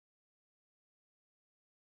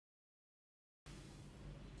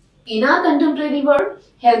In our contemporary world,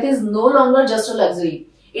 health is no longer just a luxury.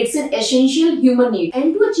 It's an essential human need.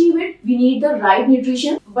 And to achieve it, we need the right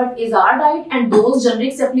nutrition. But is our diet and those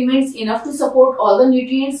generic supplements enough to support all the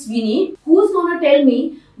nutrients we need? Who's gonna tell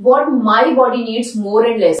me what my body needs more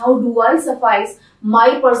and less? How do I suffice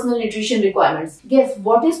my personal nutrition requirements? Guess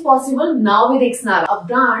what is possible now with Xnara, a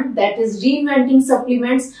brand that is reinventing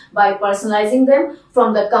supplements by personalizing them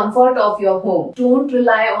from the comfort of your home. Don't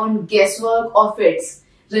rely on guesswork or fits.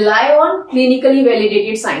 Rely on clinically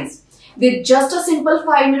validated science. With just a simple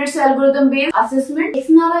 5 minutes algorithm-based assessment,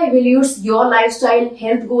 Xnara evaluates your lifestyle,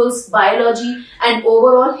 health goals, biology, and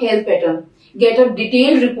overall health pattern. Get a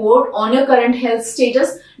detailed report on your current health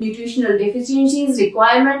status, nutritional deficiencies,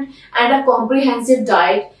 requirement, and a comprehensive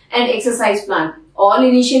diet and exercise plan. All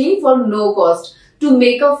initially for no cost. To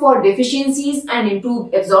make up for deficiencies and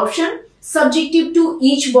improve absorption, subjective to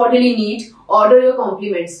each bodily need, order your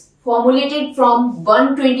complements. Formulated from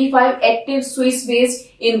 125 active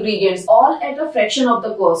Swiss-based ingredients, all at a fraction of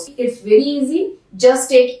the cost. It's very easy.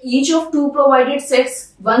 Just take each of 2 provided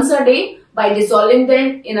sets once a day by dissolving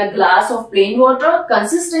them in a glass of plain water.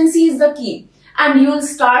 Consistency is the key, and you will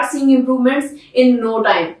start seeing improvements in no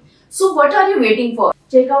time. So what are you waiting for?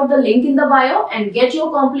 Check out the link in the bio and get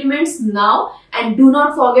your compliments now, and do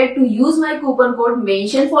not forget to use my coupon code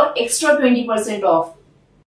mentioned for extra 20% off.